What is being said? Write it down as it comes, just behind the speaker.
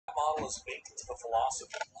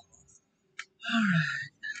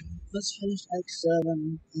Let's finish X7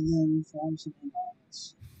 and then farm some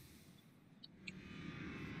invites.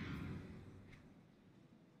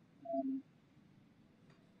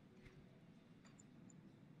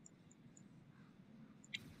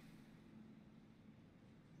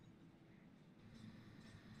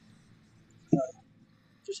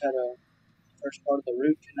 Just had a first part of the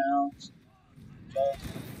root canal.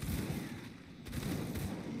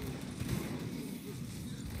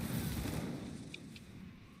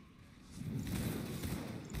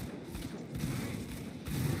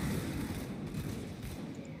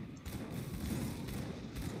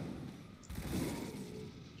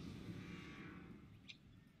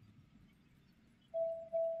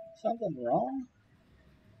 Something wrong?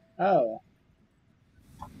 Oh.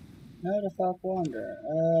 No, the fuck wonder.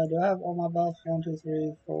 Do I have all my buffs? 1, 2,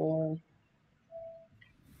 3, 4.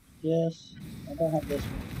 Yes. I don't have this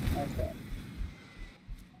one. Okay.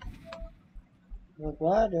 But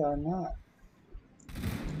why do I not?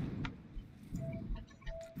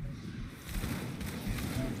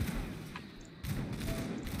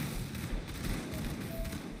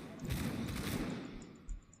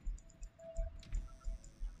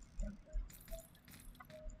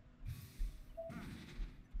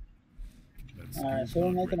 Alright, so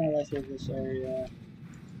we're making our way through this area.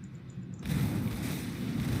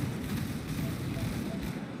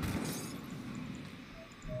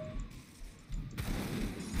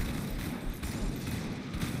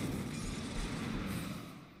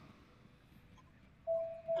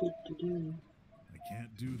 I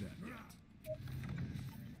can't do that yet.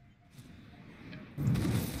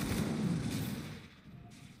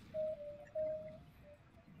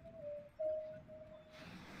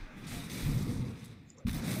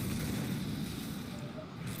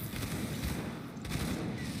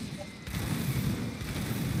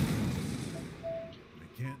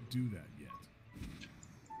 I can't do that yet.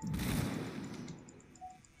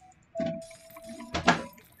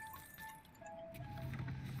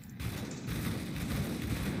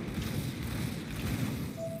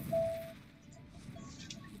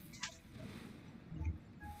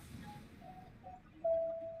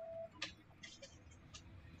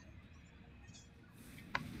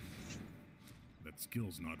 That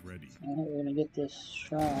skill's not ready. Alright, we're gonna get this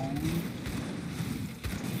shrine.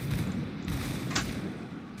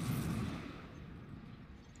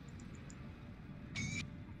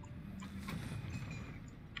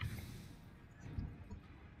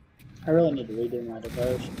 I really need to redo my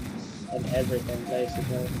devotions and everything,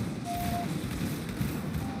 basically.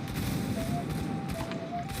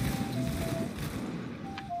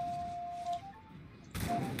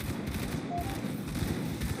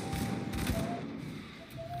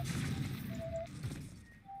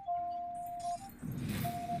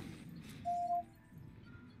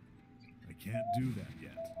 I can't do that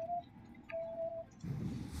yet.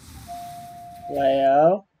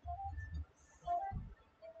 Leo?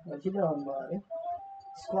 What you doing, buddy?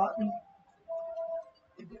 Squatting?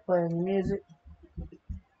 Playing music?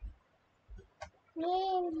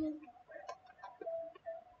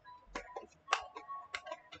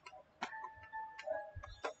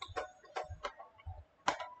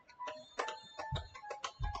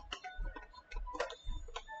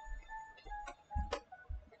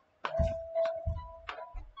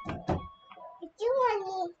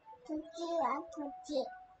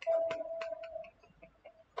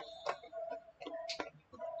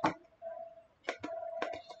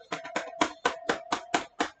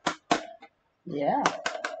 Yeah.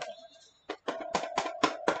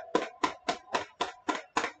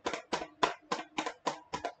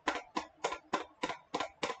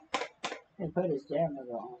 He put his jammer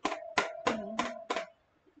on.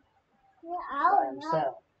 By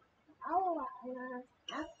himself.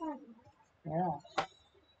 Yeah.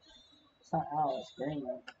 It's not Alice Green.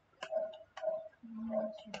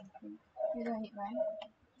 You're gonna eat mine?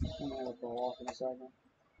 I'm gonna go for a walk in a second.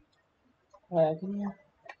 Leo, can you?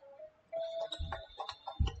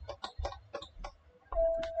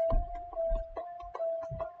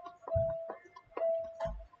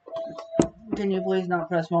 Can you please not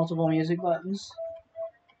press multiple music buttons?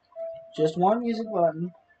 Just one music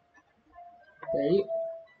button. There you.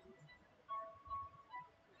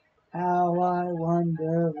 How I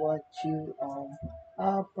wonder what you own.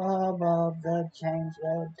 Up above the James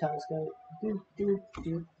Webb telescope. Do, do,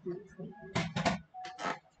 do, do.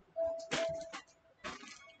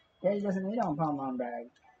 Yeah, he doesn't eat on Palmon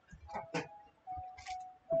bag.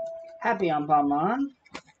 Happy on Palmon.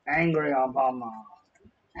 Angry on Palmon.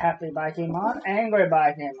 Happy Bikemon. Angry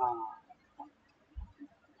Bikemon.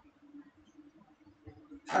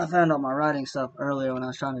 I found all my writing stuff earlier when I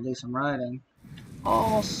was trying to do some writing.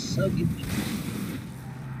 All so good.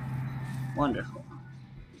 Wonderful.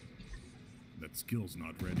 That skill's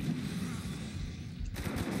not ready.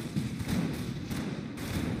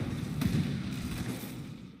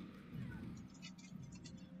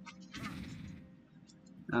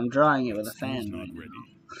 I'm drawing it with a That skill's fan not right now. ready.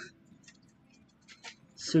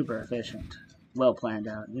 Super efficient. Well planned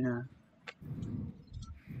out, you know.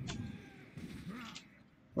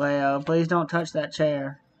 Leo, please don't touch that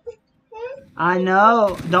chair. I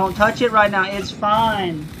know. Don't touch it right now. It's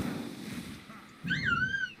fine.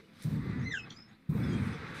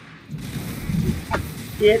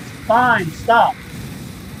 It's fine. Stop.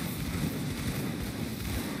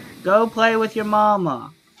 Go play with your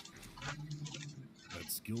mama. That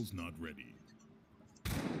skill's not ready.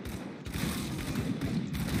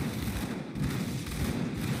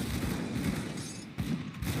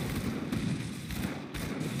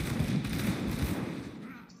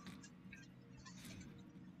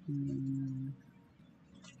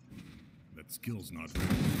 That skill's not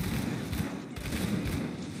ready.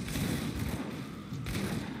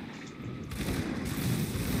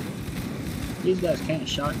 These guys can't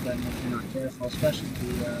shotgun if you're not careful, especially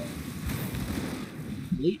the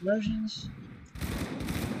elite versions.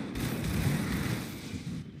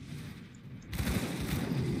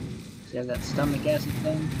 So you have that stomach acid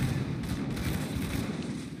thing.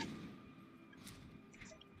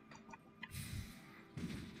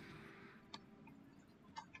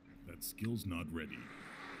 That skill's not ready.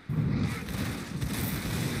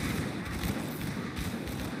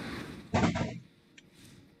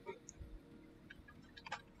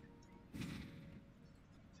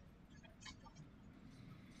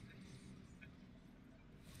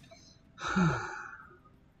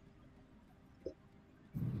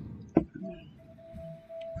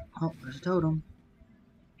 Oh, there's a totem.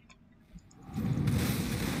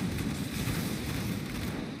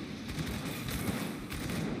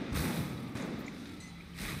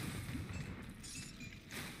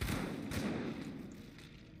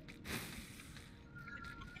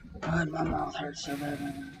 God, my mouth hurts so bad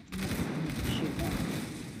right now. Shoot, man.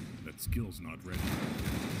 That skill's not ready.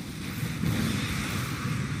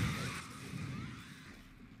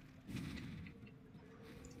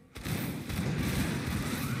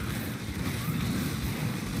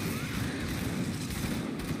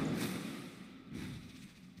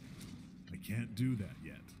 I can't do that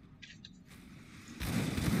yet.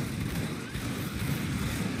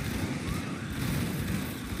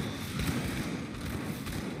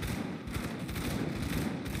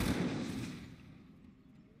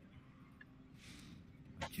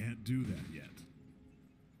 I can't do that yet.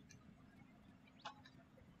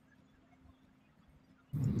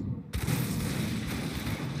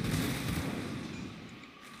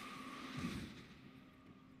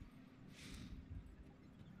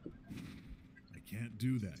 I can't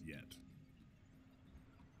do that yet.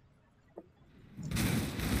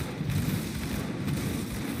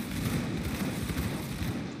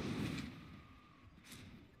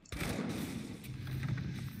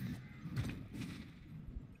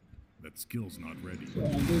 That skill's not ready. So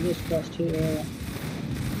I'm gonna do this quest here.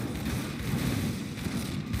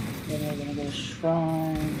 Then we're gonna go to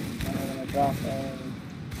Shrine. And we're gonna drop a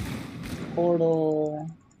portal.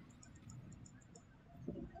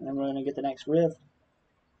 And then we're gonna get the next rift.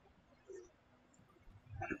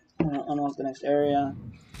 I'm gonna unlock the next area.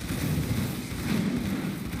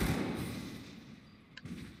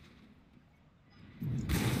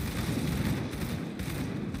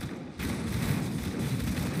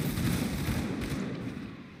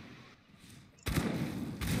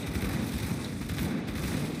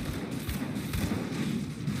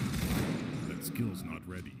 That skill's not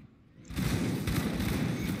ready.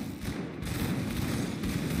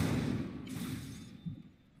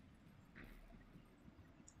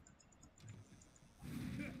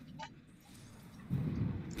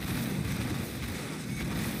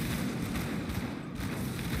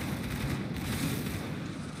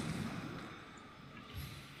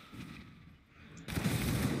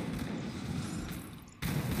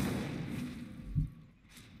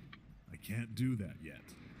 I can't do that yet.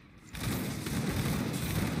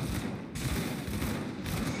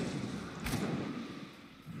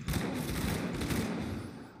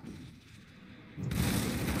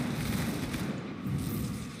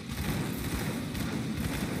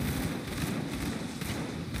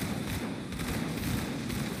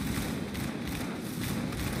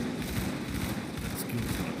 That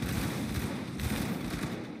skill's not ready.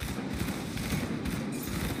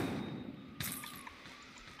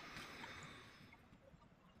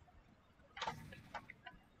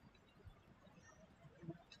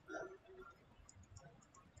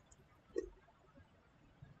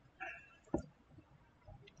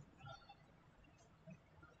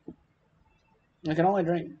 I can only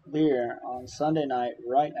drink beer on Sunday night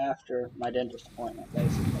right after my dentist appointment,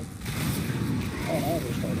 basically. Oh, no,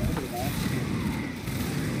 they're starting. That'd be nice.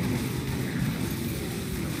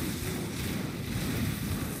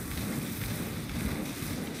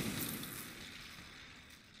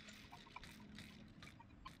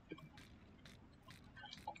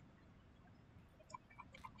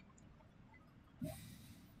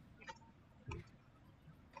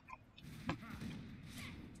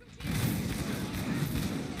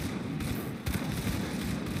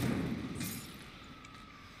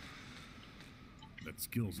 That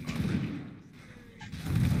skill's not ready.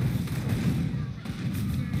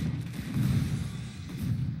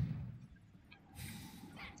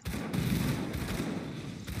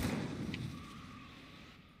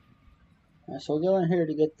 Alright, so we'll go in here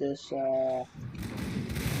to get this,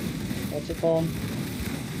 what's it called?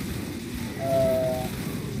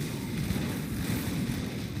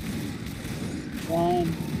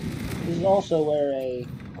 Shrine. This is also where a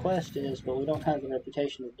quest is, but we don't have the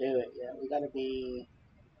reputation to do it yet. We gotta be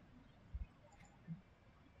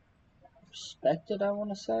respected, I want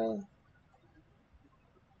to say.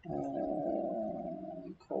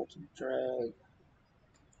 Cult of Drag.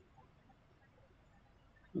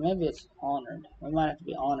 Maybe it's honored. We might have to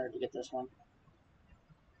be honored to get this one.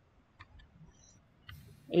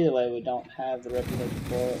 Either way, we don't have the reputation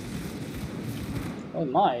for it. We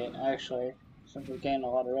might, actually, since we've gained a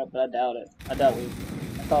lot of rep, but I doubt it. I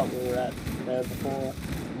thought we were at there before.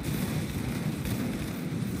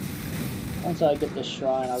 Once I get this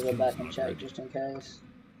shrine, I'll go back and check just in case.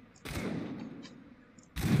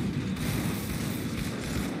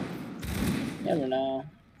 Never know.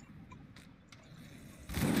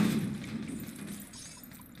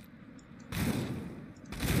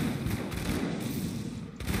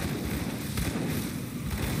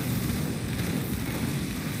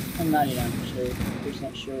 I'm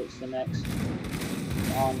 99% sure it's the next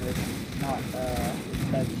onward, not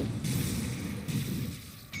respected.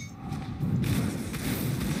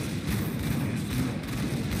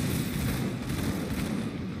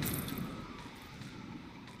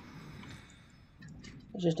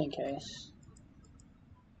 Just in case.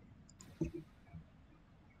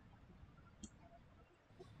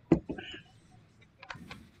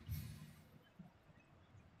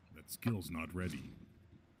 That skill's not ready.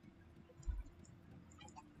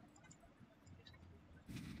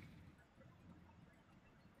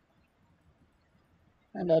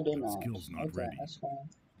 And I do not. Skill's not Okay, ready. that's fine.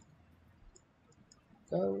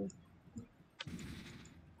 Go.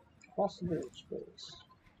 Cross the bridge, please.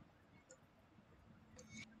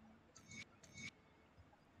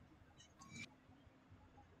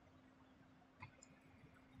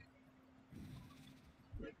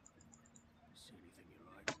 See anything you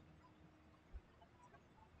like?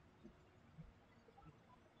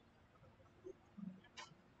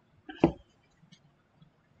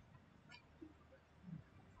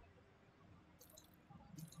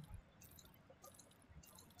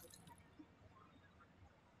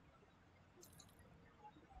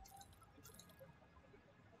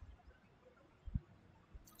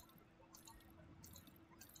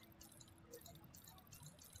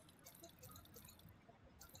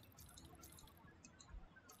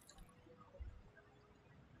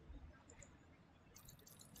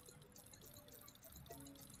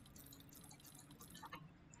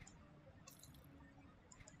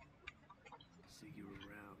 See you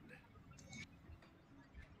around.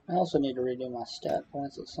 I also need to redo my stat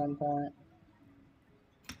points at some point.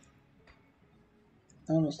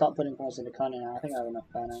 I'm gonna stop putting points into cunning now. I think I have enough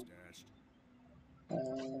cunning. Stashed.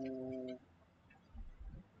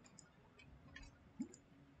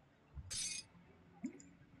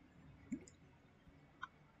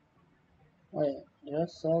 Wait, did I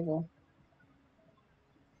sell the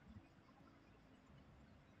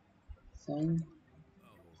thing?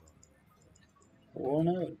 I'll Or hold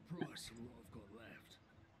on to that. no? Good price for what I've got left.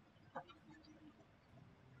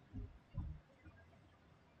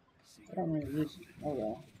 See I you don't really use around. it. Oh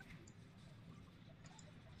well.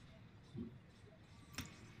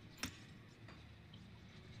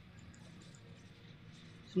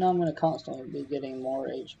 So now I'm gonna constantly be getting more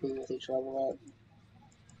HP with each level up.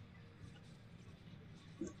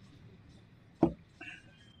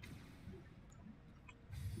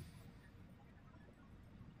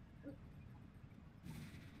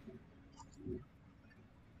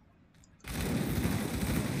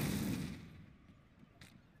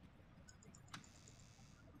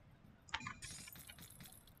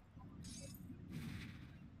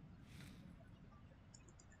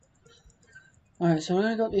 Alright, so we're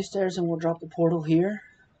gonna go up these stairs and we'll drop the portal here.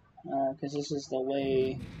 Because this is the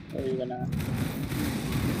way where you're gonna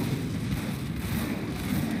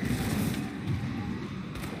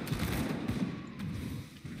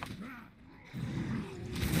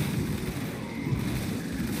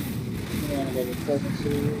Doesn't see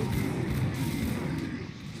you.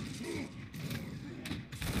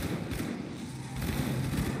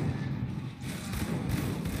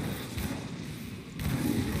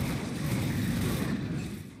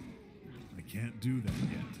 I can't do that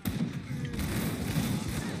yet.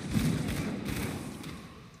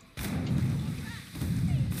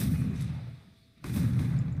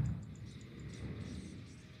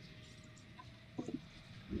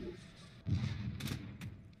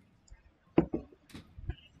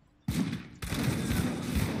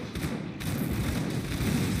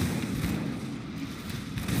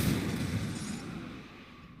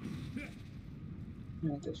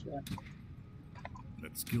 Not this way.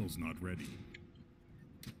 That skill's not ready.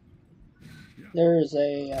 There is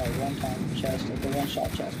a one-time chest, like a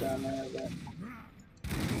one-shot chest down there, but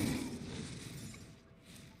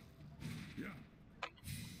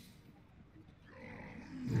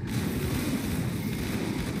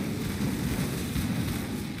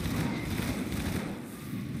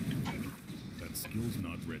That skill's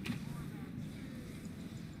not ready.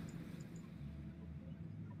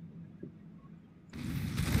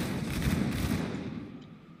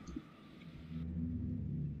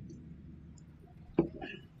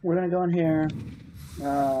 we're gonna go in here,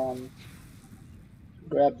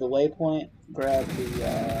 grab the waypoint, grab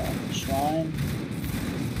the shrine,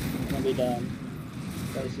 and be done,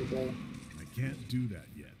 basically. I can't do that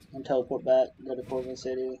yet. And teleport back, go to Corvin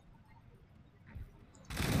City.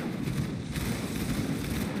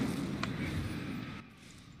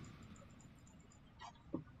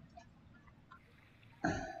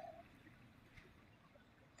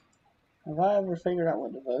 Have I ever figured out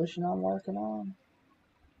what devotion I'm working on?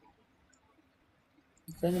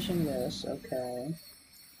 Finishing this, okay.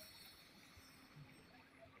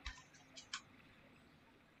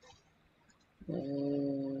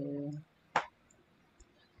 If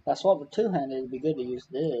I swap with two-handed, it'd be good to use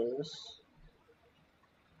this.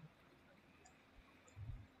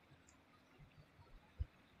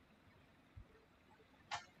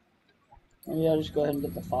 Maybe I'll just go ahead and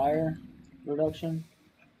get the fire reduction.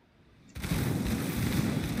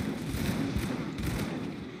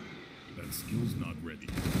 That skill's not ready.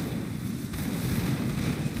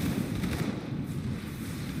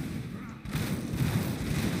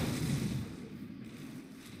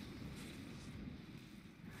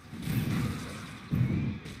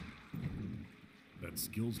 That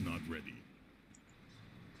skill's not ready.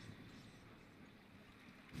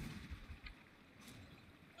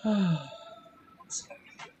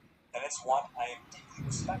 And it's one I am deeply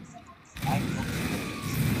respectful of. I know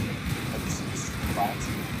that this industry provides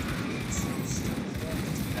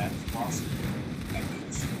that philosophy and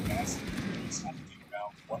those who ask communities have to think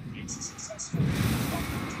about what makes a successful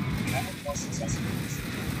company. And I have more successful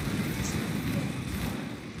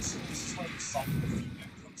so this is where the cycle of feedback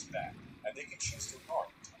comes back. And they can choose to ignore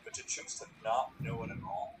it, but to choose to not know it at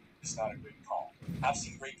all is not a great call. I've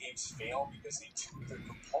seen great games fail because they took their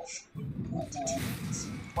compulsion to choose.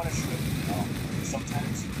 Punish them.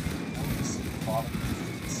 Sometimes you notice the bottom of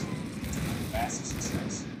things between massive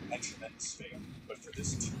success and tremendous fail. But for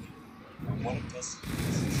this to be, and what it does to the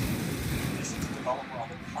position, is a developer on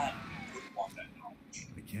the planet who would want that knowledge.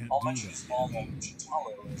 I can't I'll do mention that. a small note.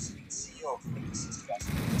 Chitalo has been CEO of Windows since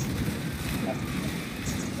 2014. After being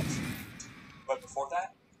since 2008. But before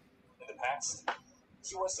that, in the past,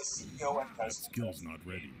 he was the CEO and That president skill's of not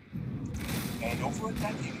ready. and over a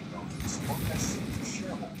decade ago, he was forecasting to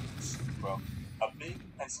shareholders. Well, a big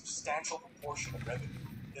and substantial proportion of revenue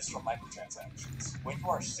is from microtransactions. When you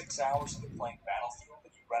are 6 hours into playing Battlefield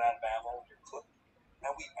and you run out of ammo in your clip,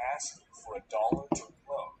 and we ask you for $1 to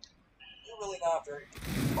reload, you're really not very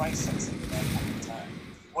price sensitive at that point in time.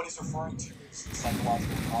 What he's referring to is the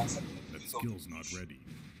psychological concept of That ego skill's not depletion, ready.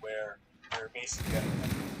 where you're basically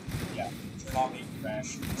you're not making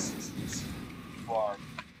rational decisions. You are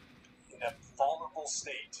in a vulnerable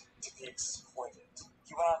state to be exploited.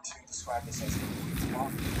 He went on to describe this as a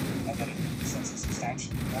problem, and that it represents a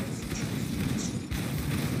substantially better future for the industry.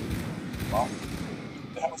 Well,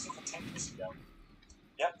 that was over 10 years ago.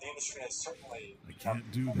 Yep, the industry has certainly I can't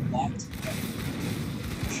do a that. lot to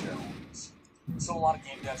benefit shareholders. So a lot of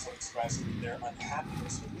game devs have expressed their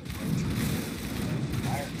unhappiness with the approach of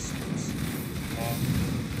iron source. And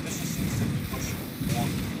this just seems to be pushing more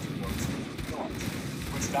towards the village,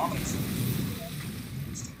 which dominates the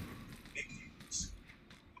big games.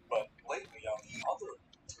 But lately, on the other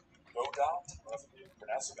end, Godot, whatever you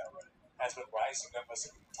pronounce that right, has been rising up as a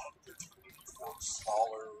contender for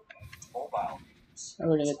smaller and mobile games. I'm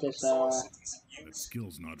gonna get this, So cities That use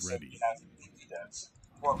skill's not so ready. you have indie devs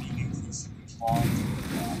who are being increasingly drawn to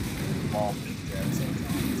while big devs are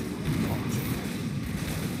drawn to launch.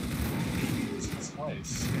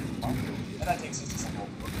 place. And that takes us to some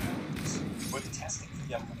local events. With testing for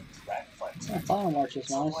the upcoming Dragonflight Yeah, Final March is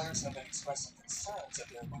some nice. players have been expressing concerns that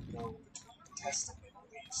their window between testing and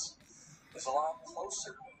release is a lot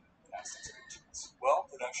closer than past expectations. Well,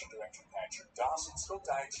 production director Patrick Dawson spoke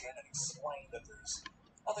to IGN and explained that there's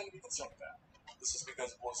nothing to be concerned about. This is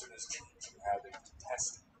because Blizzard is changing how they do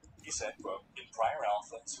testing. He said, quote, in prior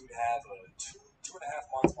alphas, we'd have a 2.5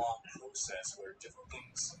 month long process where different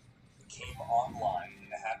things came online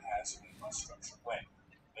in a haphazard and unstructured way.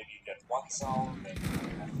 Maybe you get one zone, then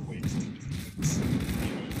you have to wait 2 to 3 weeks.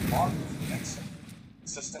 Maybe longer for the next zone.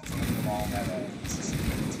 Systems will make them all have a system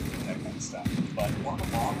that kind of stuff. But one of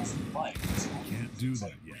the models we like is Can't do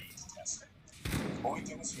that yet. testing. What we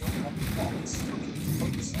do is we open up the models to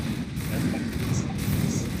focus on everybody needs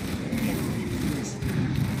this.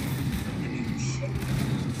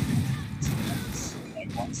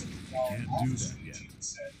 Like once Can't do that yet.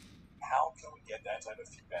 said, how can we get that type of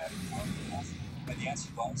feedback on the alpha? And the answer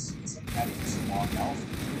was, is that having this long alpha,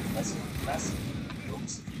 that's impressive. It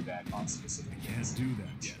opens the feedback on specific Can't do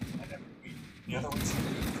that yet. and every week. The other reason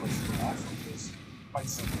we push for alpha is quite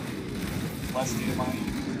simple. Less data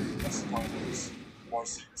mining, less pointers, more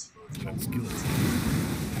secrets for That skills.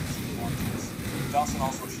 Dawson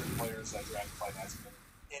also assured players that Dragonflight has been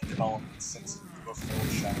in development since before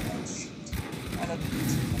Shadowlands shipped, and that the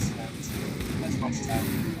team has spent as much time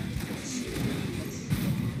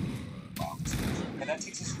and that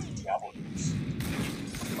takes us to the Diablo news.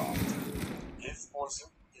 If Blizzard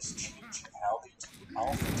is changing how they do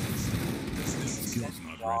alpha testing, does this extend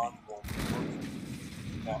beyond what we're working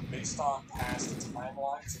on? Now, based on past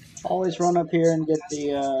timelines, Always run up here and get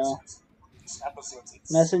the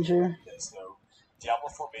messenger. Diablo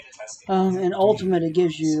 4 beta testing. In Ultimate, it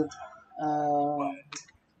gives you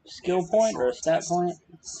skill point or a stat point.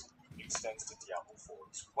 Extends to Diablo 4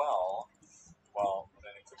 as well. Well,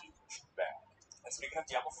 then it could be pushed back. And speaking of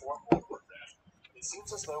Diablo 4 and World of Warcraft, it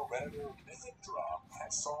seems as though Redditor Mythic Drop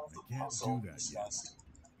has solved the puzzle discussed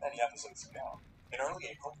many episodes ago. In early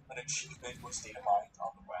April, an achievement was data mined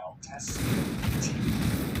on the WoW test server.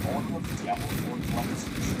 Owner of the Diablo 4 Collector's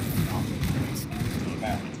Edition found means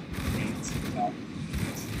that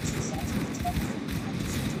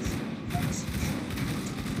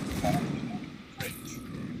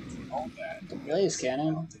Blaze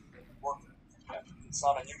Cannon. It's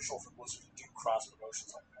not unusual for Blizzard to do cross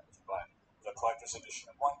promotions like that, but the collector's edition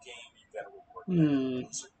of one game, you get a reward from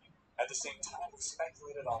Blizzard. At the same time, we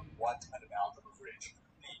speculated on what an amalgam of Rage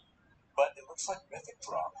could be, but it looks like Mythic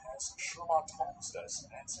Drop has Sherlock Holmes does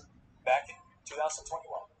an answer. Back in 2021,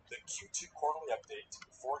 the Q2 quarterly update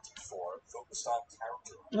 4.4 focused on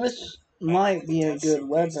character. This might be a good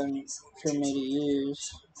weapon for me to use.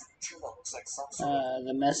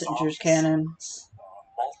 The Messenger's Cannon.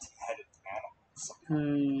 Multi-headed animal.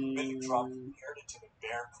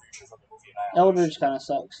 Eldridge kind of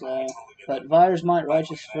sucks though, but Virus Might,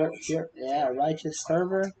 Righteous Fervor,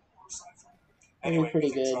 would be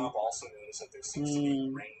pretty good. Also noticed that there seems to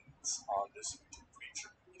be rains on this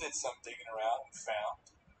creature. He did some digging around and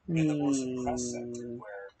found in the Blizzard Press Center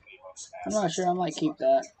where I'm not sure. I might keep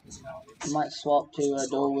that. I might swap to a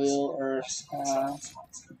dual wheel or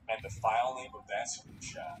and the file name of that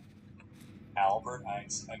screenshot, Albert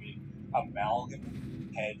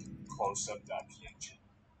Amalgam Head Closeup.png.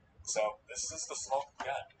 So this is the smoke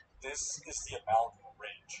gun. This is the Amalgam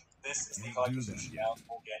Rage. This is the collector's edition. Now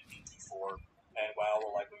we'll get ET4, and WoW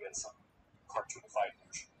will likely get some cartoonified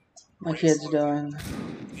version. My kid's doing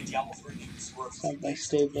The Diablo 3 games were something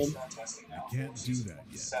stupid. Can't do that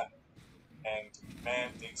yet. And man,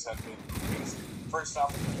 things have been crazy. First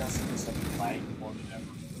off, the PS3 have been lagging more than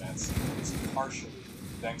ever. That's partially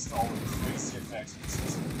thanks to all the crazy effects of the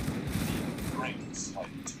system. The rings, like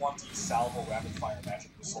 20 salvo rapid-fire magic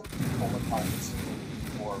missile bullet helmets,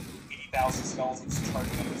 or 80,000 skeletons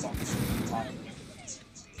charging enemies on the server time.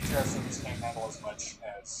 TTR servers can't handle as much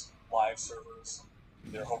as live servers.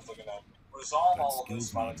 They're hopefully going to resolve all of this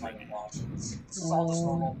by the time it launches. This is all just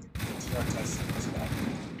normal TTR testing as well.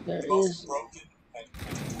 There The most is broken and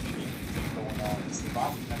entertaining thing going on is the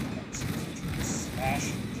Bobby mechanism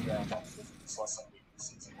smashing TTR this less than a week this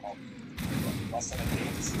season called less than a day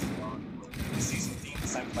of the season long. The season theme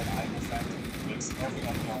decided by the Idle Factor makes every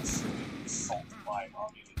enemy on screen assaulted by an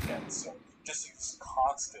army to death. So just these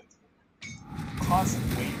constant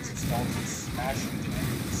waves of skeletons smashing into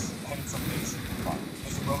enemies, and it's amazing fun.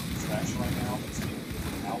 There's a broken distraction right now that's being used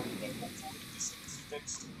for hours, but hopefully this is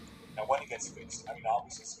fixed. Now when it gets fixed,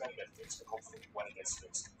 obviously it's going to get fixed, but hopefully when it gets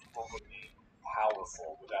fixed, it will remain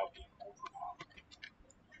powerful without being overpowered.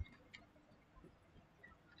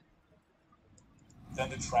 Then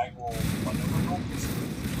the drag roll maneuver roll is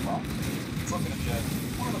pretty well. It's looking to be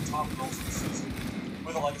one of the top rolls of the season.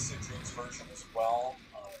 With a Legacy of Dreams version as well,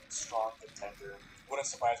 strong contender. Wouldn't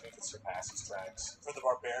surprise me if it surpasses drags. For the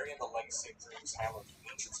Barbarian, the Legacy of Dreams Hammer of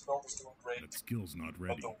Ancients build is doing great. That skill's not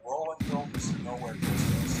But ready. the Whirlwind build is nowhere close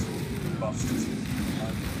to this. Buffs just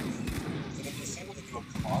for the Crusader to do a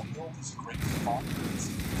con build is great for fun.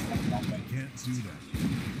 Can't do that.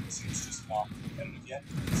 It's just not competitive yet.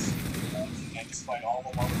 And despite all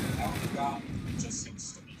the love and power we got, it just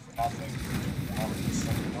seems to be for nothing. It's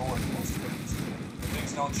like nowhere close to it.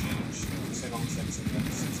 Things don't change. Crusader looks like it's in the end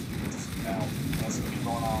of the season. Now, that's going to be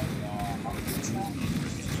going on how many years now?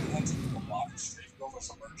 Even had to do a lot of straight build or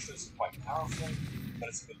some merch is quite powerful, but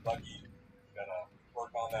it's a bit buggy. Gotta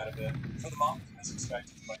work on that a bit. For the monk, as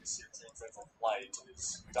expected, Legacy of Dreams River Light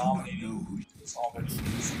is dominating. It's already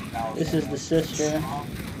powerful. This is the sister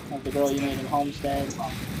of the girl you made in Homestead.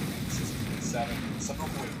 7. Some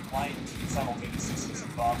of with light simultaneously sees a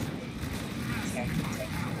buff, but you can't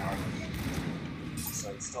contend with it. So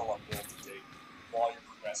it's still a build to take while you're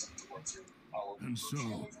progressing towards your And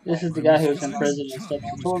so, This is the guy who was in prison and stepped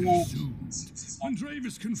for torment. when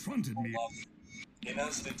Dravis confronted me,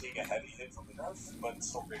 Innas did take a heavy hit from the nerf, but it's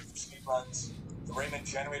still great for speed runs. The Raymond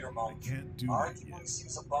Generator Monk can't do that yet. arguably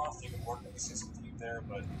sees a buff. You can work with the system team there,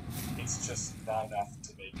 but it's just not enough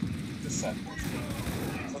to make the set worth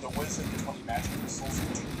it. For the Wizard, the 20 magic missiles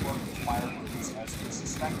do work with fireworks as we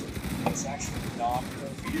suspected. It's actually not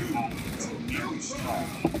it's very strong,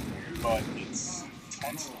 but it's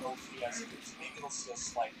potentially OP as it is. Maybe it'll see a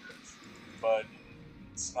slight nerf, but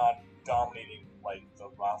it's not dominating like the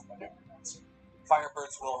Rothman Necromancer.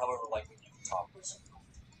 Firebirds will, however, likely be the top person.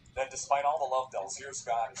 Then, despite all the love, Delzir's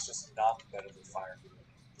God is just not competitive with Firebird.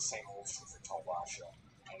 The same holds true for Talwasha,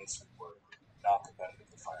 and its word, not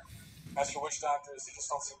competitive with Firebird. As for Witch Doctors, they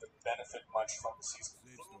just don't seem to benefit much from the season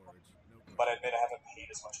theme, but I admit I haven't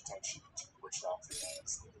paid as much attention to Witch Doctor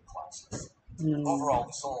as the other classes. Overall,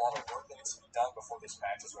 there's still a lot of work that needs to be done before this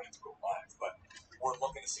match is ready to go live, but we're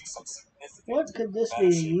looking to see some significant What could this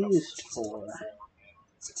be used for?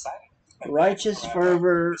 It's exciting. Righteous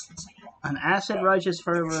Fervor, an Acid Righteous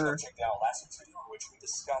Fervor,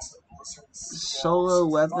 solo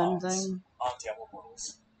weapon thing? On Diablo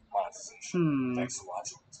Immortals monetization. Thanks for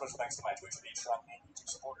watching. Special thanks to my Twitch, Patreon, and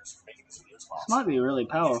YouTube supporters for making this video possible. This might be really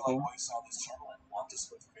If you like powerful. what you saw on this channel and want to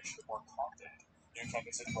support the creation of more content, you can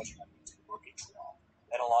consider watching on YouTube or Patreon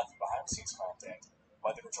and unlock behind-the-scenes content,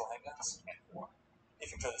 weather virtual hangouts, and more.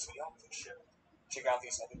 If you enjoyed this video, please share it. Check out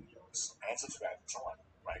these other videos and subscribe to join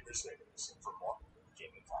Rikers Raiders for more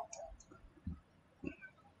gaming content.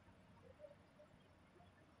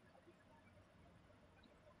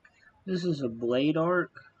 This is a Blade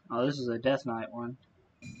Arc. Oh, this is a Death Knight one.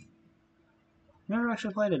 Never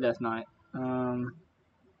actually played a Death Knight.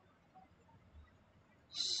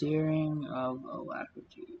 Searing of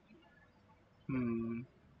Alacrity. I'm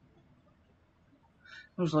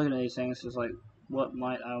just looking at these things. It's like, what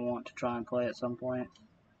might I want to try and play at some point?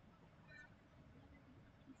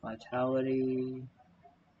 Vitality.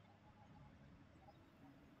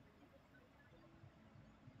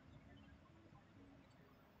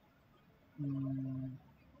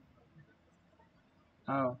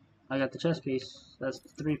 Oh, I got the chess piece. That's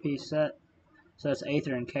the 3-piece set. So that's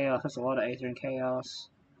Aether and Chaos. That's a lot of Aether and Chaos.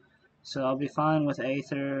 So I'll be fine with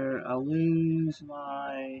Aether. I'll lose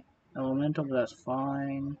my Elemental, but that's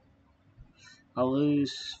fine. I'll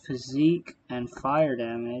lose Physique and Fire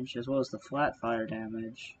damage, as well as the flat Fire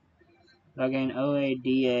damage. But I'll gain OA,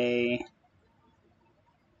 DA.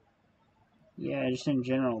 Yeah, just in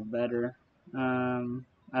general, better.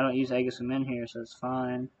 I don't use Aegism in here, so it's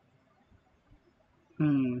fine.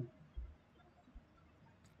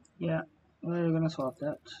 Yeah, we're gonna swap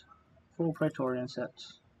that. Full Praetorian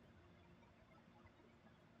sets.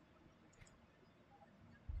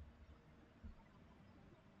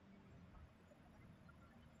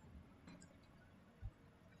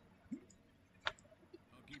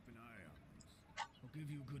 I'll keep an eye on this. I'll give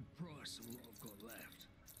you a good price on what I've got left.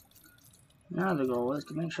 Now the goal is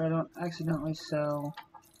to make sure I don't accidentally sell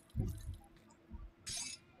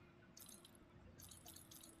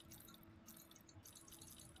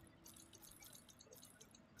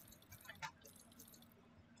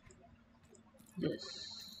this.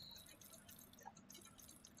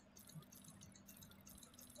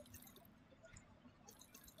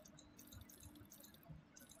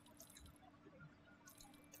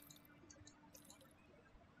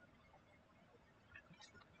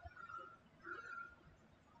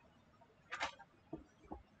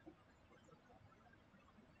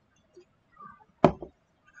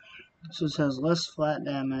 So it says less flat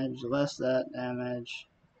damage, less that damage.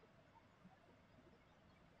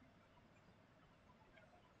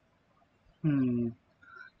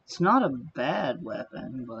 It's not a bad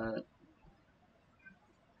weapon, but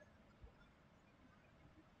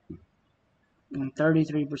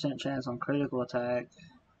 33% chance on critical attack.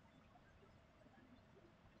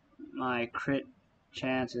 My crit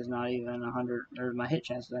chance is not even 100, or my hit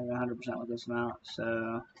chance is not even 100% with this mount,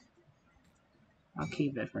 so I'll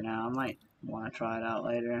keep it for now. I might want to try it out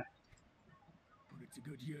later. Put it to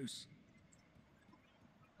good use.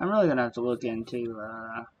 I'm really gonna have to look into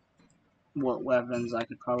what weapons I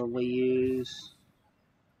could probably use.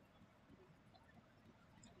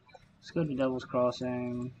 Let's go to Devil's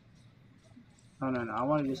Crossing. Oh no, I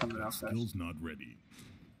want to do something else first. Skill's not ready.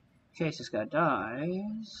 In case this guy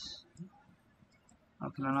dies. How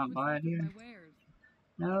can I not buy it here?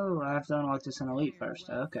 No, I have to unlock this in Elite first.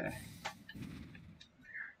 Okay.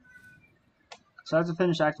 So I have to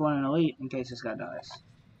finish Act 1 in Elite in case this guy dies.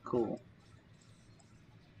 Cool.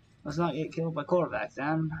 Let's not get killed by Korvac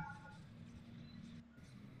then.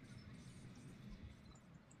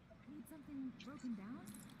 Need something broken down?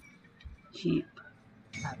 Keep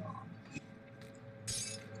that on.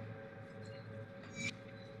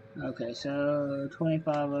 Okay, so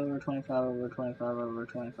 25 over, 25 over, 25 over,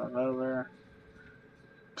 25 over.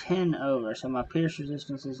 10 over, so my pierce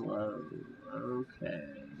resistance is low. Okay.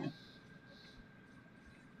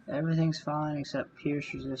 Everything's fine except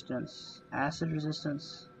pierce resistance. Acid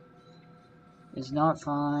resistance is not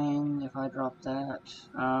fine if I drop that.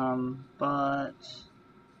 But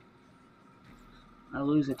I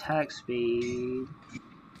lose attack speed.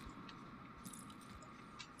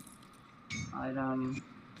 Item.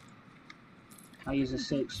 I use a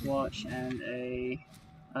silk swatch and a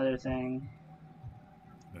other thing.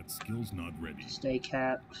 That skill's not ready. Stay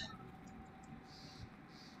capped.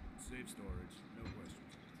 Safe storage, no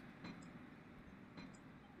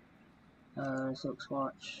questions. Silk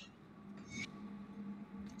swatch.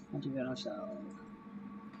 Anti-venom cell.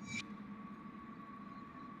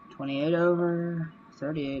 28 over,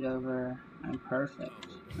 38 over. I'm perfect.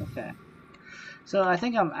 Okay. So I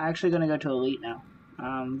think I'm actually going to go to Elite now.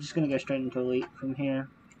 I'm just going to go straight into Elite from here.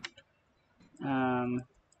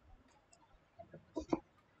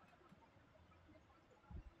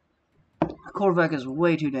 Korvac is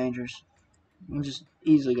way too dangerous. He's just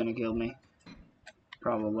easily going to kill me.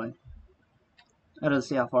 Probably. I gotta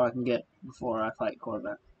see how far I can get before I fight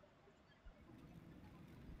Korvac.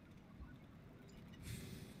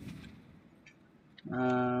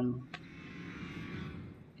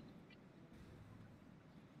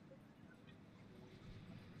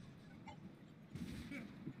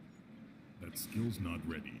 That skill's not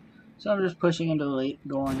ready. So I'm just pushing into Elite,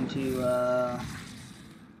 going to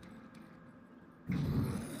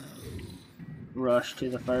rush to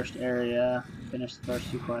the first area, finish the first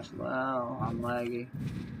 2 quests. Wow, I'm laggy.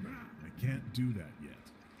 I can't do that yet.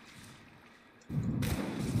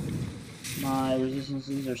 My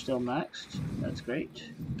resistances are still maxed. That's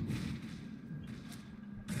great.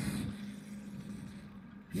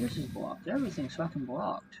 This is blocked. Everything's fucking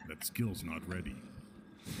blocked. That skill's not ready.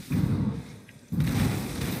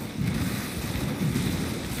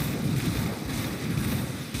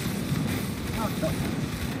 Oh, no.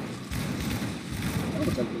 That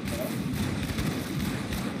was a good kill.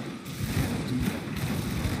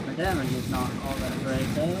 My damage is not all that great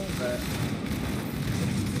though, but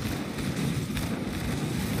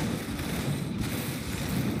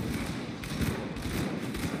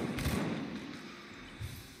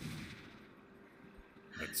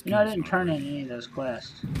you know, I didn't turn in any of those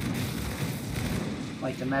quests.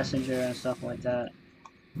 Like the messenger and stuff like that.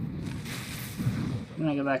 I'm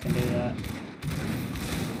gonna go back and do that.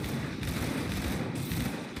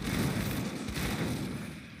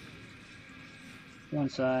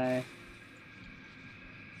 Once I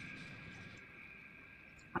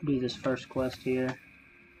do this first quest here.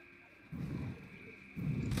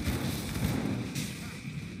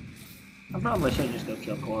 I probably should just go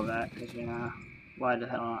kill Korvac, because, you know, why the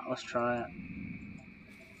hell not? Let's try it.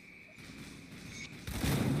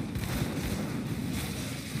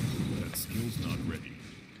 That skill's not ready.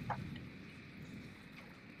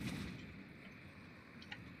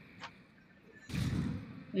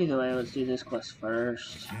 Either way, let's do this quest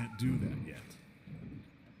first. Can't do that yet.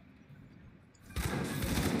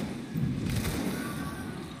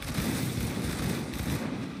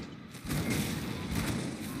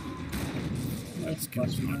 That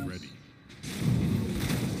skill's not ready.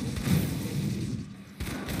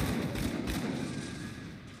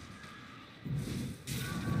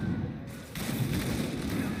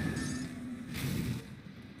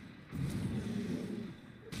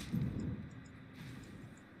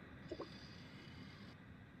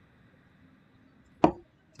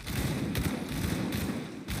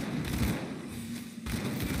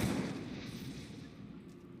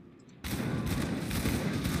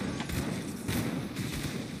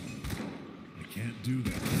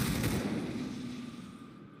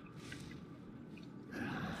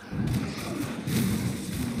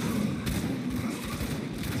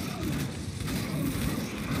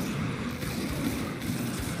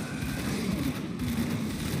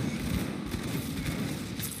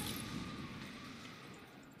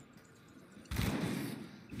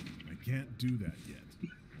 can't do that yet.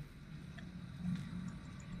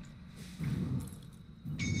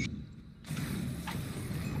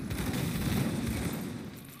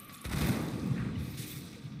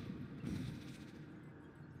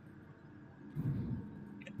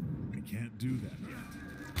 I can't do that yet.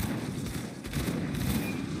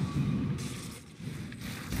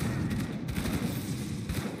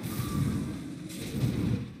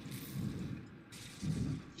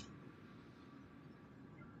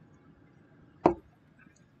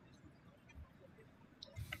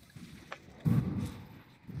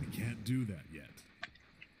 I can't do that yet.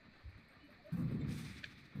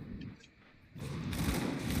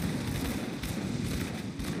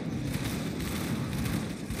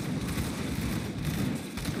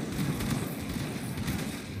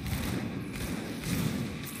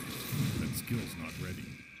 That skill's not ready.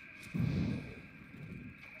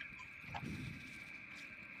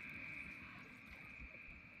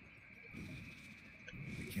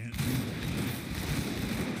 I can't do that.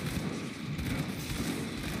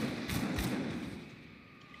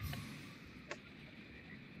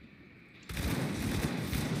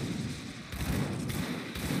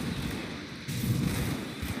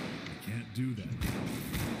 I can't do that.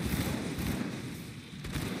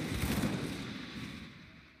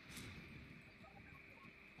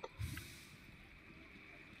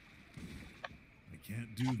 I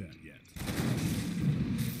can't do that yet.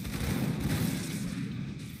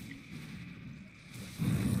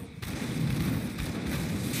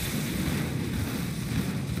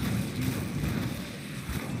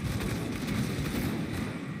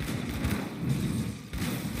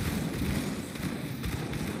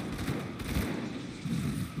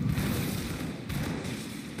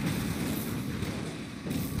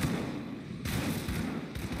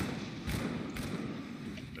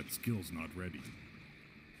 That skill's not ready.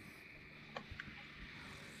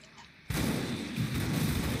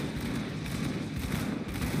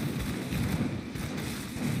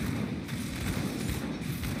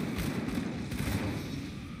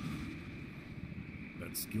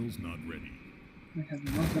 That skill's not ready. We have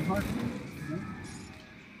the Molten Heart.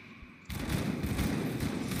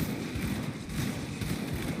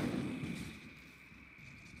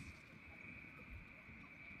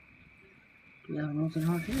 We have a Molten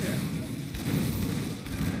Heart here.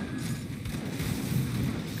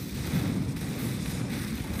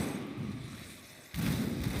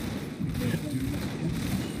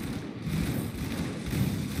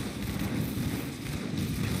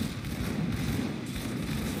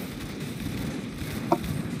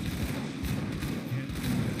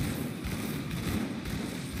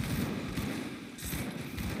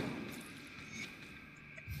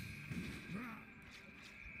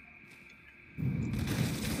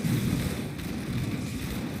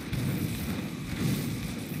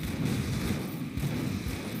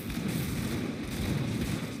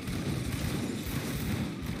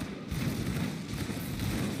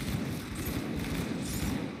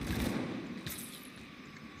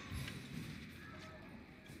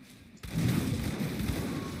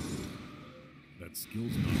 That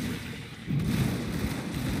skill's not ready.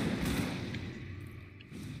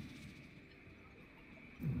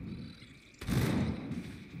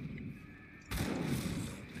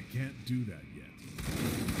 I can't do that yet.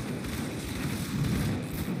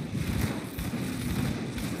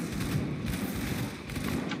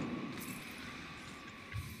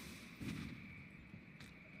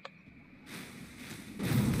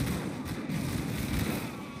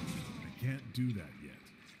 I can't do that yet.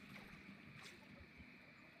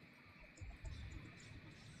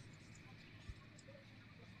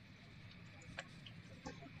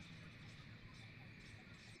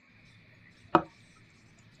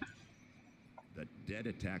 The dead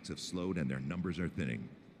attacks have slowed and their numbers are thinning.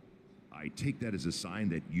 I take that as a sign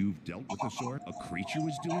that you've dealt with the sword? A creature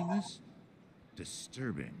was doing this?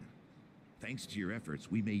 Disturbing. Thanks to your efforts,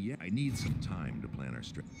 we may yet... I need some time to plan our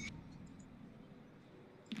strategy.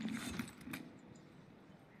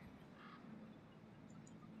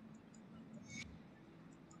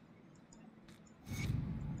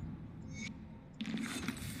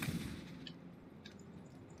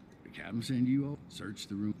 The captain send you over? Search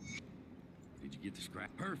the room. Did you get the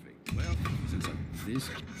scrap? Perfect. Well, since this...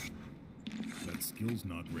 That skill's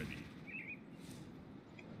not ready.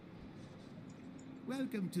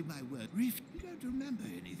 Welcome to my work. Rift, you don't remember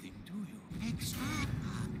anything, do you? Extra.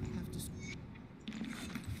 I have to...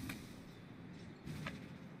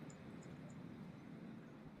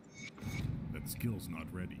 That skill's not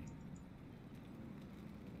ready.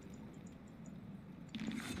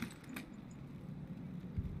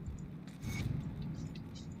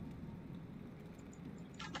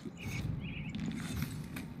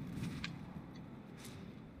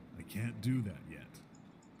 can't do that yet.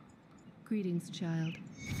 Greetings, child.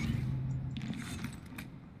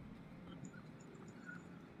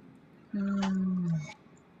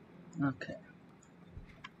 Okay.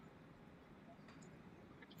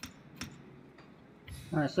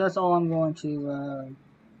 Alright, so that's all I'm going to,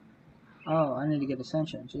 oh, I need to get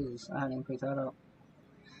Ascension. Jesus, I hadn't even picked that up.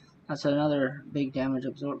 That's another big damage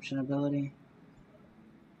absorption ability.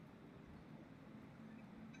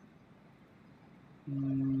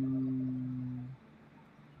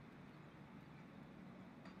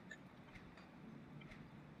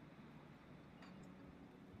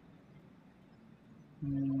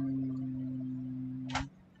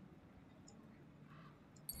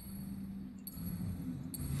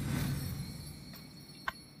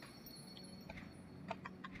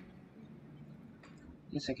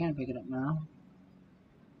 Guess I can pick it up now.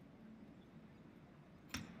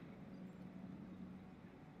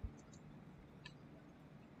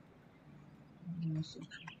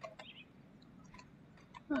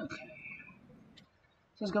 Okay.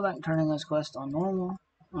 So let's go back and turn in this quest on normal.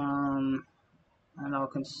 And I'll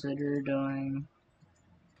consider doing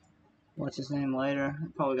what's his name later.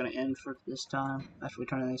 I'm probably gonna end for this time after we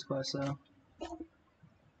turn in these quests though.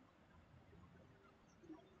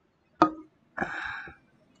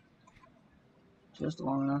 Just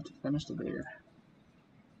long enough to finish the beer.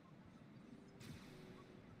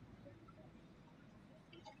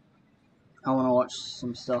 I want to watch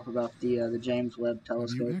some stuff about the James Webb Have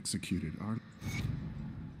Telescope. you executed our...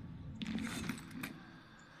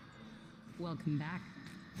 Welcome back.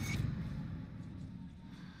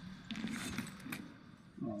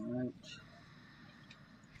 Alright.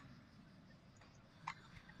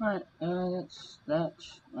 Alright, that's that.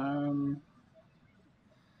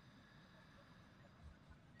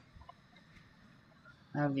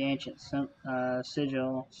 I have the ancient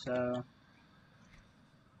sigil, so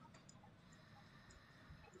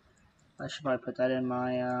I should probably put that in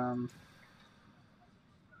my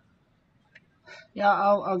yeah,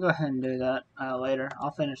 I'll go ahead and do that later.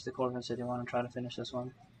 I'll finish the Corvin City one and try to finish this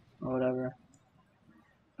one or whatever.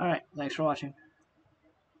 Alright, thanks for watching.